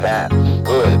That's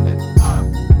good.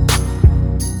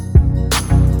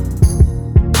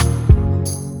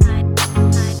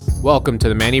 Welcome to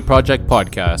the Manny Project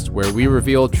Podcast, where we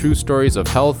reveal true stories of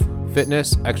health,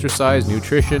 fitness, exercise,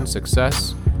 nutrition,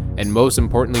 success, and most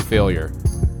importantly, failure.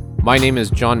 My name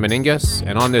is John Meningus,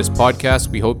 and on this podcast,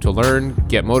 we hope to learn,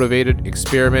 get motivated,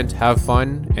 experiment, have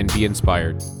fun, and be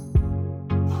inspired.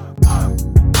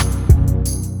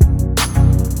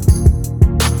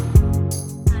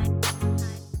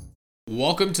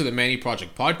 Welcome to the Manny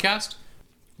Project Podcast.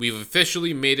 We've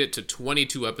officially made it to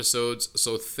 22 episodes,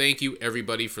 so thank you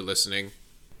everybody for listening.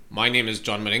 My name is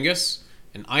John Meningus,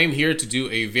 and I am here to do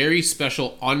a very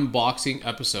special unboxing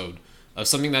episode of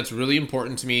something that's really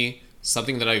important to me,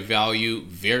 something that I value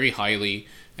very highly,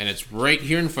 and it's right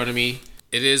here in front of me.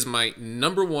 It is my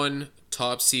number one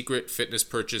top secret fitness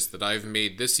purchase that I've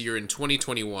made this year in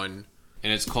 2021,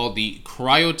 and it's called the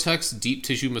Cryotex Deep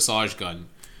Tissue Massage Gun.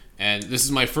 And this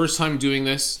is my first time doing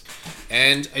this,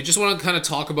 and I just want to kind of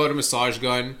talk about a massage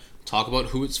gun, talk about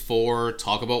who it's for,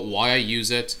 talk about why I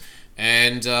use it,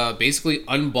 and basically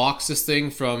unbox this thing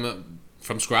from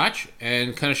scratch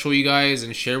and kind of show you guys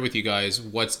and share with you guys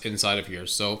what's inside of here.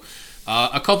 So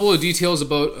a couple of details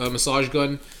about a massage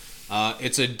gun.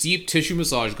 It's a deep tissue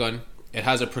massage gun. It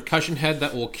has a percussion head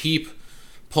that will keep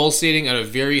pulsating at a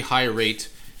very high rate,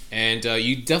 and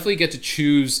you definitely get to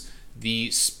choose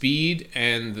the speed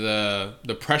and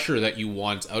the pressure that you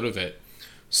want out of it.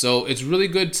 So it's really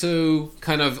good to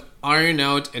kind of iron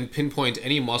out and pinpoint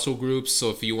any muscle groups. So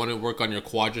if you want to work on your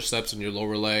quadriceps and your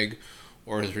lower leg,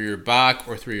 or through your back,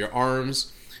 or through your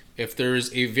arms, if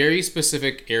there's a very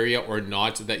specific area or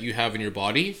knot that you have in your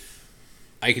body,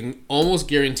 I can almost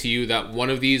guarantee you that one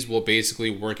of these will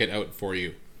basically work it out for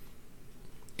you.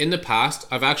 In the past,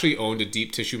 I've actually owned a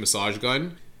deep tissue massage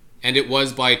gun, and it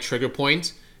was by Trigger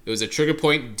Point. It was a Trigger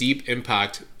Point Deep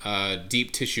Impact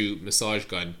deep tissue massage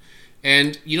gun.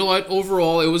 And you know what?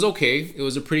 Overall, it was okay. It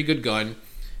was a pretty good gun.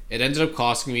 It ended up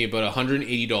costing me about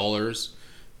 $180.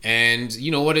 And you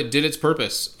know what? It did its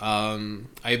purpose.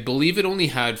 I believe it only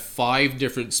had 5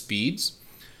 different speeds.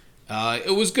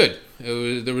 It was good.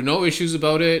 There were no issues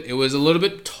about it. It was a little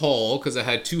bit tall because it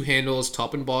had 2 handles,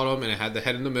 top and bottom, and it had the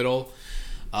head in the middle.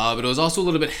 But it was also a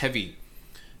little bit heavy.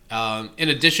 In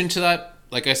addition to that,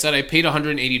 like I said, I paid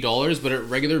 $180, but it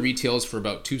regular retails for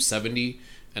about $270,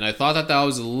 and I thought that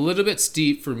was a little bit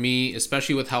steep for me,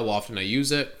 especially with how often I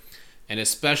use it, and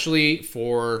especially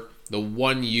for the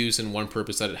one use and one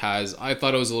purpose that it has. I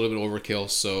thought it was a little bit overkill,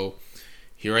 so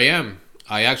here I am.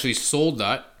 I actually sold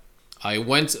that. I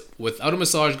went without a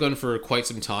massage gun for quite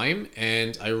some time,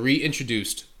 and I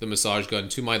reintroduced the massage gun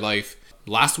to my life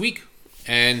last week,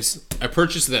 and I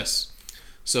purchased this.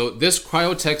 So this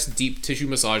Cryotex Deep Tissue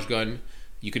Massage Gun,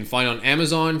 you can find on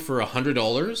Amazon for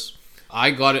 $100. I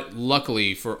got it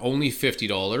luckily for only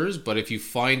 $50, but if you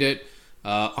find it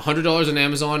 $100 on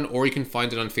Amazon, or you can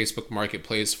find it on Facebook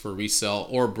Marketplace for resale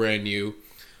or brand new.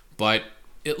 But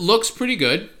it looks pretty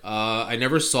good. I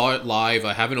never saw it live.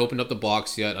 I haven't opened up the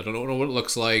box yet. I don't know what it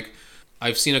looks like.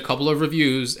 I've seen a couple of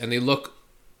reviews and they look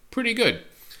pretty good.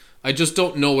 I just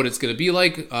don't know what it's going to be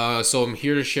like, so I'm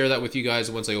here to share that with you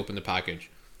guys once I open the package.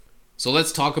 So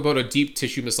let's talk about a deep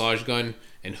tissue massage gun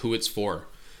and who it's for.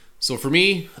 So for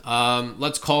me,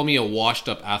 let's call me a washed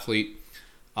up athlete.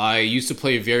 I used to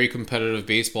play very competitive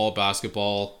baseball,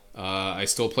 basketball. I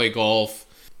still play golf.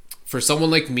 For someone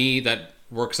like me that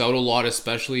works out a lot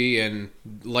especially and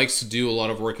likes to do a lot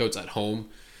of workouts at home,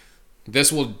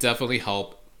 this will definitely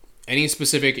help any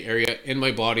specific area in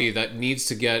my body that needs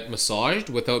to get massaged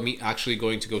without me actually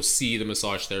going to go see the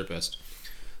massage therapist.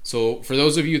 So for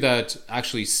those of you that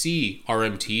actually see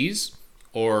RMTs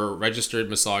or registered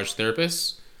massage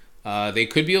therapists, they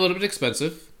could be a little bit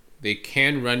expensive. They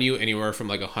can run you anywhere from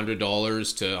like $100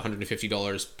 to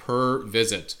 $150 per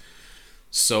visit.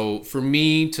 So for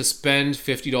me to spend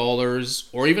 $50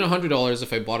 or even $100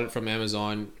 if I bought it from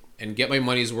Amazon and get my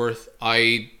money's worth,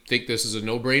 I think this is a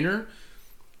no-brainer.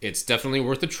 It's definitely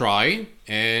worth a try.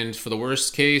 And for the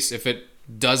worst case, if it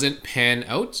doesn't pan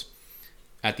out,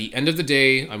 at the end of the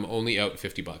day, I'm only out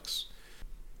 $50.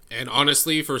 And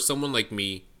honestly, for someone like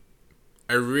me,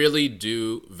 I really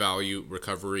do value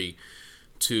recovery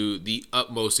to the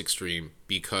utmost extreme,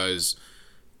 because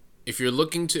if you're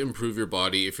looking to improve your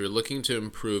body, if you're looking to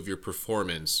improve your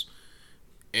performance,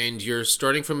 and you're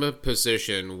starting from a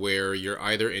position where you're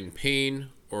either in pain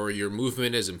or your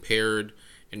movement is impaired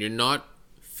and you're not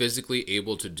physically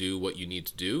able to do what you need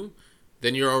to do,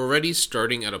 then you're already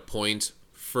starting at a point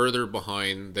further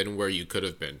behind than where you could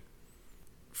have been.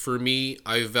 For me,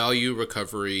 I value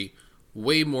recovery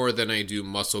way more than I do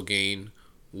muscle gain,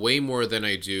 way more than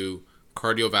I do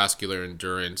cardiovascular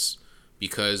endurance,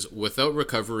 because without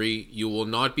recovery, you will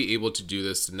not be able to do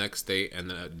this the next day and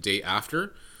the day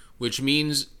after, which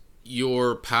means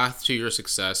your path to your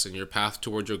success and your path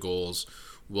towards your goals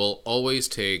will always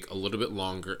take a little bit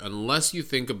longer unless you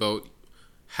think about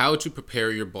how to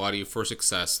prepare your body for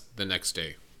success the next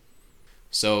day.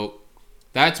 So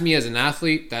that's me as an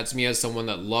athlete. That's me as someone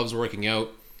that loves working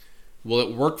out. Will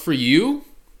it work for you?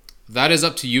 That is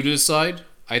up to you to decide.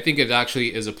 I think it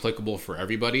actually is applicable for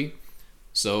everybody.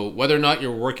 So whether or not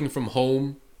you're working from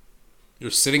home, you're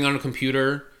sitting on a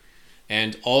computer,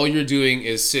 and all you're doing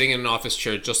is sitting in an office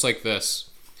chair just like this,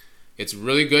 it's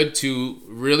really good to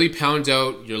really pound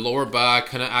out your lower back,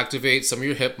 kind of activate some of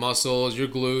your hip muscles, your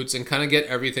glutes, and kind of get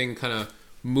everything kind of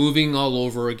moving all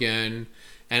over again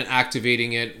and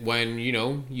activating it when,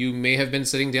 you may have been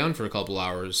sitting down for a couple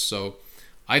hours. So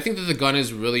I think that the gun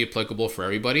is really applicable for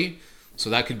everybody. So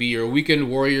that could be your weekend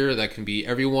warrior, that can be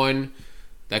everyone,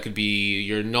 that could be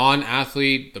your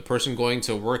non-athlete, the person going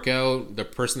to work out, the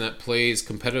person that plays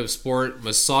competitive sport.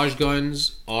 Massage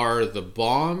guns are the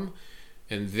bomb,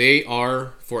 and they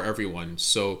are for everyone.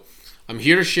 So I'm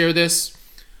here to share this.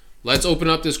 Let's open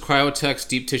up this Cryotex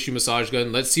deep tissue massage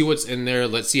gun. Let's see what's in there.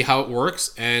 Let's see how it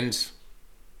works, and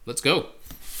let's go.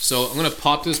 So I'm going to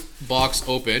pop this box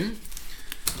open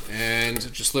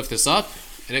and just lift this up.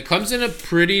 And it comes in a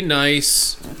pretty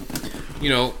nice,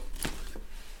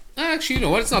 actually, you know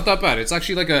what? It's not that bad. It's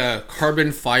actually like a carbon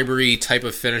fibery type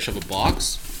of finish of a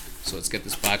box. So let's get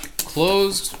this back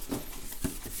closed.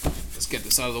 Let's get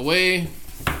this out of the way.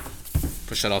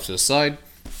 Push that off to the side.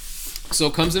 So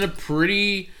it comes in a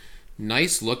pretty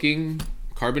nice looking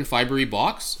carbon fibery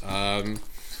box.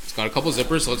 It's got a couple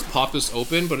zippers, so let's pop this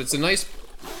open. But it's a nice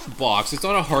box. It's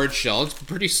not a hard shell. It's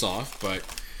pretty soft, but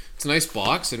it's a nice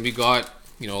box. And we got,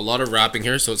 a lot of wrapping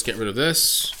here. So let's get rid of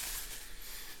this.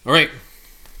 All right.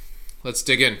 Let's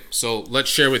dig in. So let's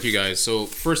share with you guys. So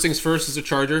first things first is a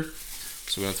charger.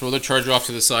 So we're going to throw the charger off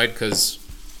to the side because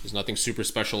there's nothing super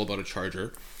special about a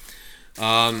charger.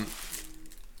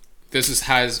 This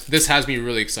has me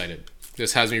really excited.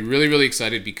 This has me really, really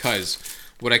excited because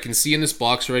what I can see in this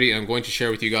box already, and I'm going to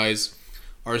share with you guys,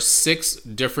 are 6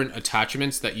 different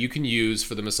attachments that you can use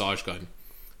for the massage gun.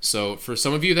 So for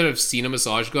some of you that have seen a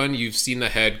massage gun, you've seen the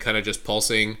head kind of just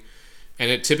pulsing,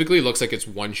 and it typically looks like it's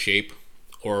one shape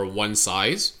or one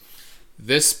size.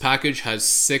 This package has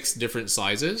 6 different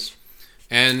sizes,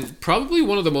 and probably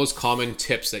one of the most common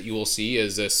tips that you will see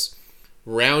is this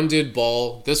rounded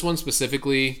ball. This one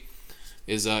specifically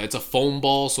is it's a foam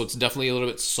ball, so it's definitely a little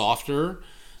bit softer.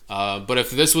 But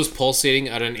if this was pulsating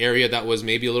at an area that was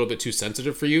maybe a little bit too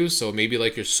sensitive for you, so maybe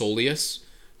like your soleus,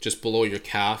 just below your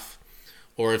calf,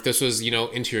 or if this was,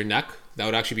 into your neck, that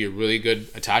would actually be a really good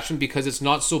attachment because it's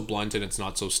not so blunt and it's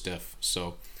not so stiff.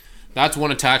 So that's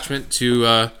one attachment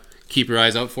to keep your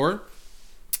eyes out for.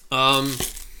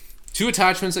 2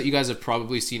 attachments that you guys have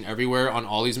probably seen everywhere on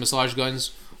all these massage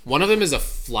guns. One of them is a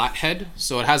flat head,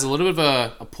 so it has a little bit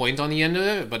of a point on the end of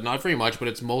it, but not very much, but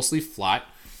it's mostly flat.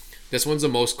 This one's the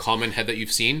most common head that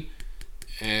you've seen,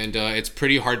 and it's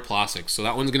pretty hard plastic, so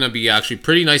that one's going to be actually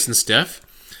pretty nice and stiff.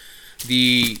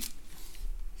 The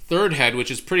third head, which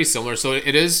is pretty similar, so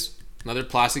it is another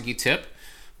plasticky tip,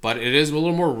 but it is a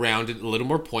little more rounded, a little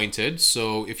more pointed.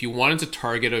 So if you wanted to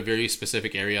target a very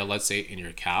specific area, let's say in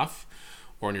your calf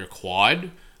or in your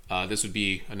quad, this would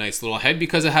be a nice little head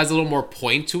because it has a little more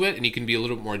point to it and you can be a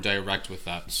little bit more direct with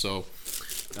that. So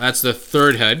that's the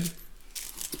third head.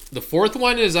 The fourth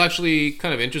one is actually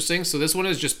kind of interesting. So this one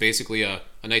is just basically a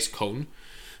nice cone.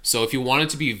 So if you wanted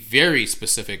to be very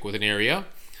specific with an area,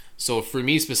 so for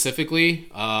me specifically,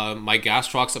 my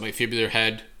gastrocs at my fibular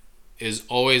head is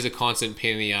always a constant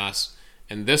pain in the ass.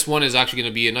 And this one is actually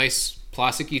going to be a nice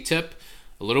plasticky tip,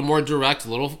 a little more direct, a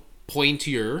little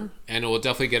pointier, and it will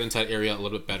definitely get into that area a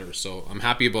little bit better. So I'm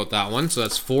happy about that one. So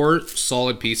that's 4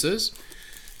 solid pieces.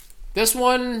 This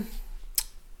one,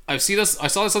 I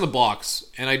saw this on the box,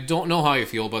 and I don't know how I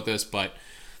feel about this, but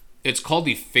it's called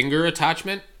the finger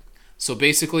attachment. So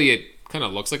basically it kind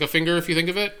of looks like a finger if you think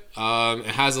of it.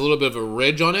 It has a little bit of a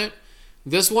ridge on it.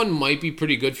 This one might be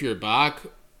pretty good for your back.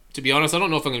 To be honest, I don't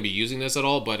know if I'm going to be using this at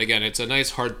all, but again, it's a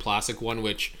nice hard plastic one,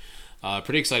 which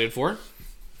pretty excited for.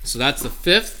 So that's the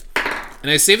 5th. And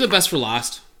I saved the best for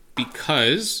last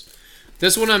because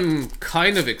this one I'm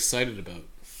kind of excited about.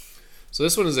 So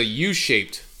this one is a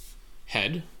U-shaped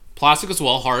head. Plastic as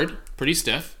well, hard, pretty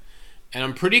stiff. And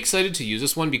I'm pretty excited to use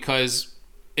this one because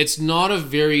it's not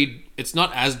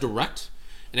as direct,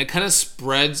 and it kind of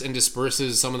spreads and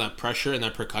disperses some of that pressure and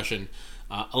that percussion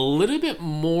a little bit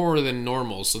more than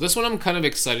normal. So this one I'm kind of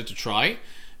excited to try,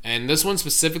 and this one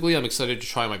specifically I'm excited to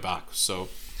try on my back. So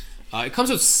It comes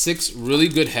with 6 really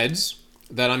good heads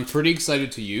that I'm pretty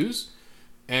excited to use.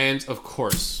 And of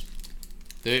course,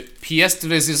 the pièce de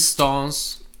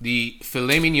résistance, the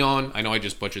filet mignon. I know I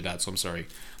just butchered that, so I'm sorry.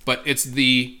 But it's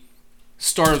the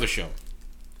star of the show.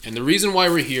 And the reason why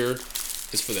we're here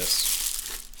is for this.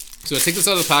 So I take this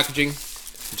out of the packaging.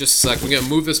 Just a sec. We're going to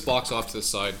move this box off to the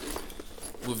side.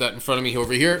 Move that in front of me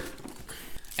over here.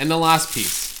 And the last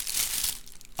piece.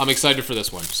 I'm excited for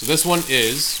this one. So this one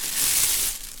is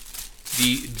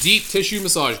the deep tissue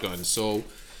massage gun. So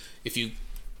if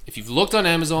you've looked on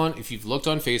Amazon, if you've looked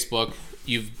on Facebook,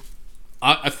 you've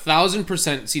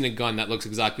 1,000% seen a gun that looks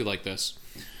exactly like this.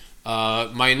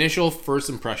 My initial first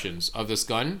impressions of this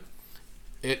gun,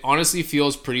 it honestly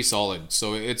feels pretty solid.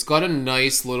 So it's got a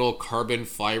nice little carbon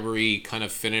fibery kind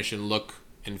of finish and look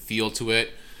and feel to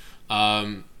it.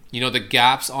 The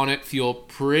gaps on it feel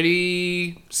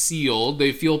pretty sealed.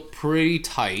 They feel pretty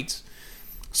tight.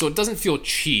 So it doesn't feel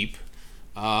cheap.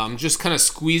 I'm just kind of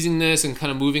squeezing this and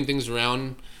kind of moving things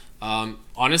around.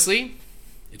 Honestly,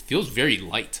 it feels very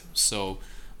light. So,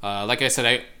 like I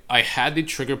said, I had the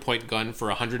trigger point gun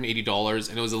for $180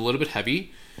 and it was a little bit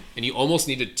heavy. And you almost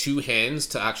needed 2 hands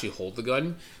to actually hold the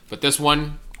gun. But this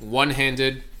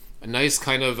one-handed, a nice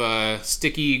kind of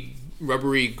sticky,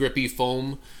 rubbery, grippy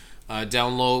foam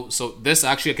down low. So this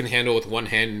actually I can handle with one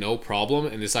hand, no problem.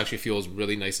 And this actually feels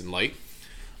really nice and light.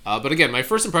 But again, my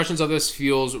first impressions of this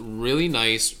feels really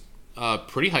nice,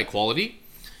 pretty high quality.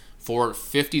 For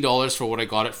 $50 for what I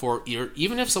got it for,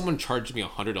 even if someone charged me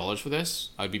 $100 for this,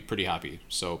 I'd be pretty happy.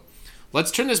 So let's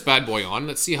turn this bad boy on.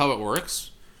 Let's see how it works.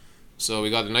 So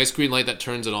we got the nice green light that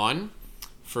turns it on.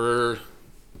 For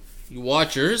you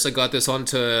watchers, I got this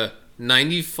onto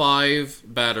 95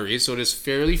 batteries, so it is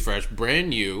fairly fresh, brand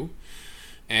new.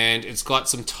 And it's got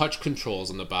some touch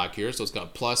controls on the back here. So it's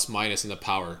got plus, minus, and the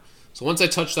power. So once I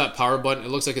touch that power button, it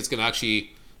looks like it's going to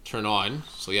actually turn on.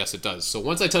 So yes, it does. So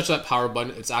once I touch that power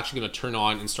button, it's actually going to turn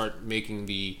on and start making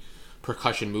the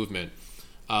percussion movement.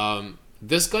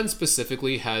 This gun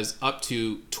specifically has up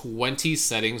to 20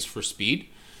 settings for speed.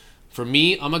 For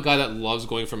me, I'm a guy that loves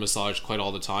going for massage quite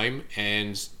all the time,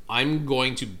 and I'm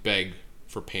going to beg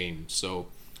for pain. So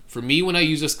for me, when I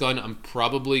use this gun, I'm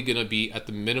probably going to be at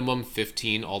the minimum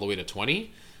 15 all the way to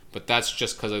 20. But that's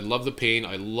just because I love the pain.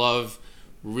 I love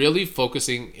really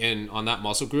focusing in on that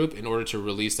muscle group in order to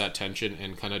release that tension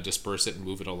and kind of disperse it and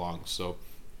move it along. So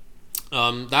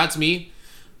that's me.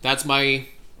 That's my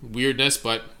weirdness,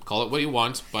 but call it what you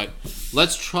want. But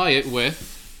let's try it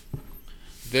with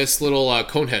this little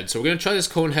cone head. So we're going to try this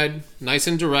cone head, nice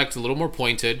and direct, a little more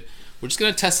pointed. We're just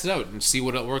going to test it out and see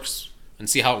what it works and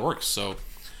see how it works. So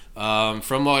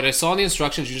from what I saw in the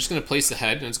instructions, you're just going to place the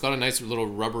head, and it's got a nice little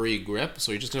rubbery grip.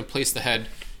 So you're just going to place the head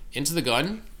into the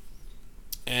gun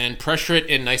and pressure it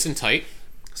in nice and tight.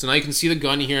 So now you can see the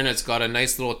gun here, and it's got a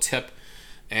nice little tip.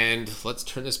 And let's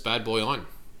turn this bad boy on.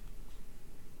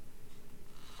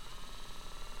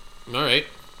 All right,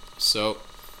 so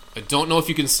I don't know if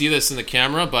you can see this in the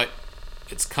camera, but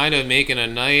it's kind of making a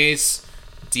nice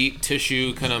deep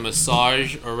tissue kind of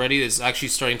massage already. It's actually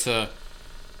starting to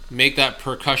make that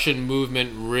percussion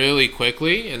movement really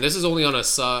quickly, and this is only on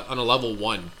a level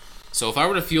 1. So if I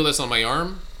were to feel this on my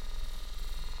arm,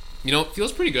 it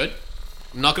feels pretty good.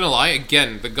 I'm not gonna lie.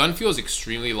 Again, the gun feels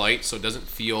extremely light, so it doesn't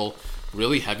feel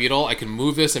really heavy at all. I can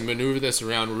move this and maneuver this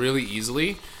around really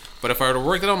easily. But if I were to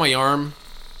work it on my arm,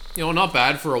 not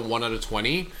bad for a 1 out of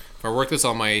 20. If I work this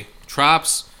on my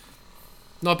traps,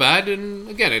 not bad. And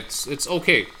again, it's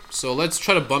okay. So let's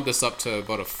try to bump this up to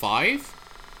about a 5.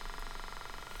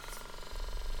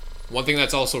 One thing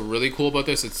that's also really cool about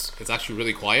this, it's actually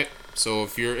really quiet. So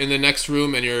if you're in the next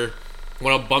room and you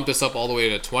want to bump this up all the way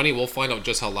to 20, we'll find out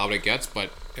just how loud it gets,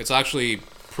 but it's actually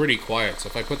pretty quiet. So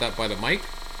if I put that by the mic,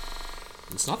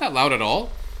 it's not that loud at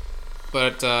all.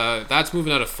 But that's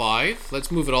moving out of 5.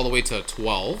 Let's move it all the way to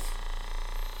 12.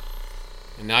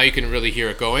 And now you can really hear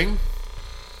it going.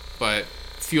 But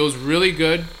it feels really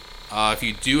good. If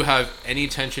you do have any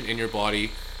tension in your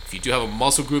body, if you do have a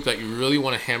muscle group that you really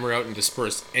want to hammer out and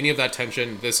disperse any of that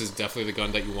tension, this is definitely the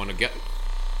gun that you want to get.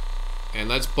 And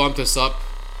let's bump this up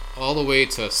all the way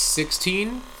to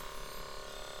 16.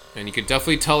 And you can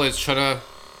definitely tell it's trying to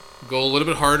go a little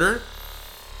bit harder.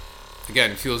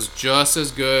 Again, it feels just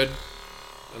as good.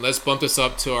 And let's bump this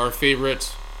up to our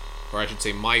favorite, or I should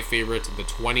say my favorite, the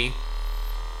 20.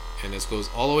 And this goes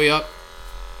all the way up.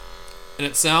 And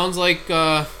it sounds like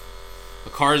a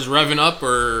car is revving up,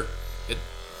 or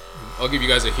I'll give you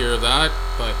guys a hear of that.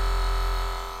 But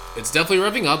it's definitely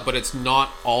revving up, but it's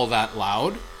not all that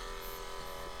loud.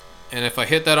 And if I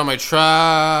hit that on my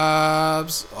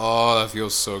traps, oh, that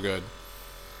feels so good.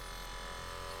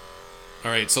 All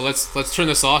right, so let's turn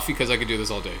this off because I could do this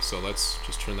all day. So let's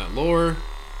just turn that lower.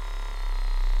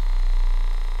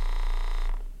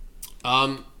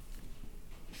 All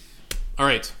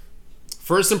right.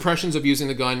 First impressions of using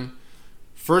the gun.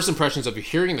 First impressions of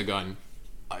hearing the gun.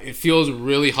 It feels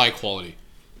really high quality.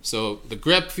 So the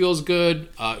grip feels good.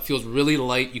 It feels really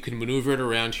light. You can maneuver it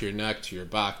around to your neck, to your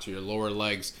back, to your lower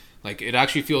legs. Like, it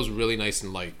actually feels really nice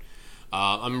and light.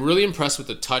 I'm really impressed with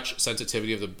the touch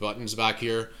sensitivity of the buttons back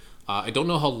here. I don't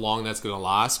know how long that's going to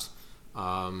last.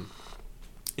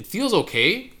 It feels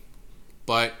okay,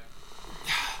 but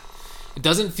it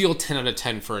doesn't feel 10 out of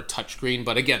 10 for a touchscreen.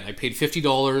 But again, I paid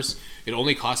 $50. It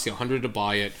only cost you $100 to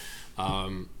buy it.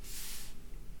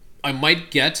 I might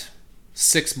get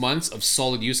 6 months of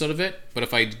solid use out of it, but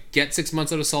if I get 6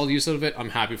 months out of solid use out of it, I'm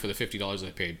happy for the $50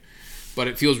 I paid. But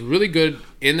it feels really good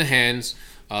in the hands.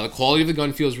 The quality of the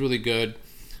gun feels really good.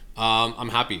 I'm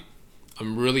happy.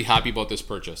 I'm really happy about this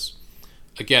purchase.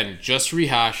 Again, just to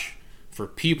rehash, for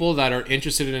people that are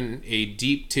interested in a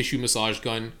deep tissue massage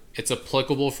gun, it's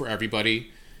applicable for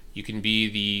everybody. You can be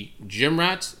the gym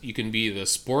rat, you can be the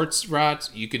sports rat,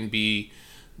 you can be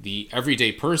the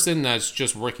everyday person that's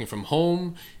just working from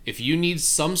home. If you need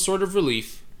some sort of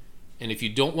relief, and if you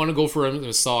don't want to go for a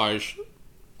massage,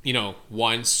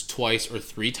 once, twice, or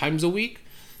 3 times a week,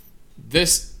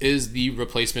 this is the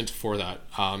replacement for that.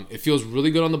 It feels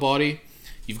really good on the body.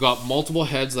 You've got multiple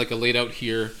heads like I laid out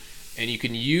here, and you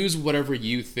can use whatever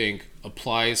you think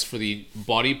applies for the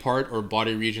body part or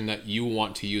body region that you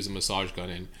want to use a massage gun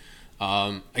in.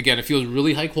 Again, it feels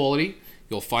really high quality.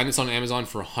 You'll find this on Amazon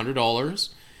for $100.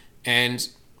 And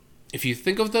if you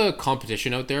think of the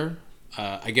competition out there,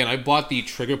 again, I bought the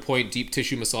Trigger Point deep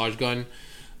tissue massage gun.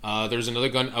 There's another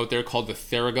gun out there called the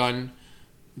Theragun.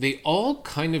 They all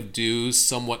kind of do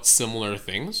somewhat similar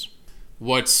things.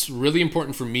 What's really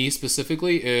important for me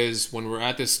specifically is when we're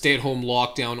at this stay-at-home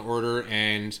lockdown order,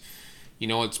 and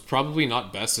it's probably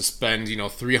not best to spend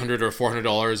 $300 or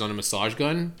 $400 on a massage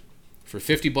gun. For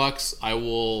 $50, I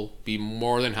will be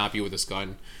more than happy with this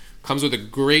gun. Comes with a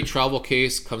great travel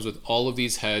case, comes with all of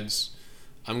these heads.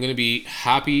 I'm going to be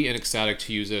happy and ecstatic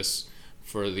to use this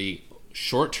for the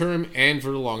short term and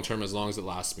for the long term, as long as it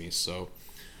lasts me. So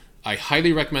I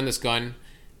highly recommend this gun.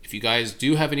 If you guys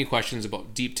do have any questions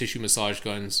about deep tissue massage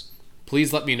guns,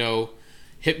 please let me know.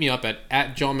 Hit me up at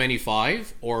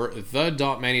 @JohnManny5 or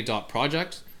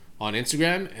the.manny.project on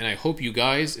Instagram, and I hope you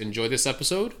guys enjoy this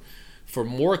episode. For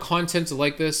more content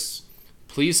like this,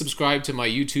 please subscribe to my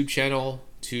YouTube channel,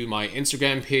 to my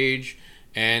Instagram page,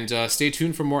 and stay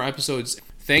tuned for more episodes.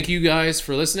 Thank you guys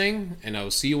for listening, and I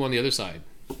will see you on the other side.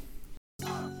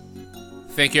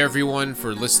 Thank you everyone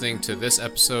for listening to this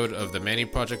episode of the Manny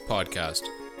Project Podcast.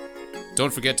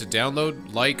 Don't forget to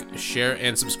download, like, share,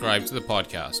 and subscribe to the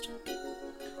podcast.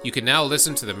 You can now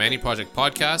listen to the Manny Project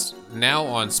Podcast now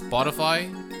on Spotify,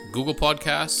 Google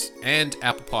Podcasts, and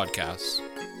Apple Podcasts.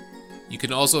 You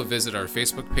can also visit our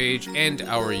Facebook page and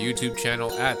our YouTube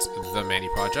channel at The Manny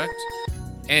Project.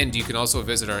 And you can also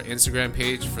visit our Instagram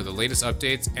page for the latest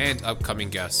updates and upcoming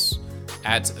guests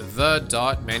at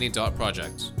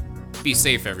the.manny.project. Be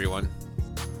safe, everyone.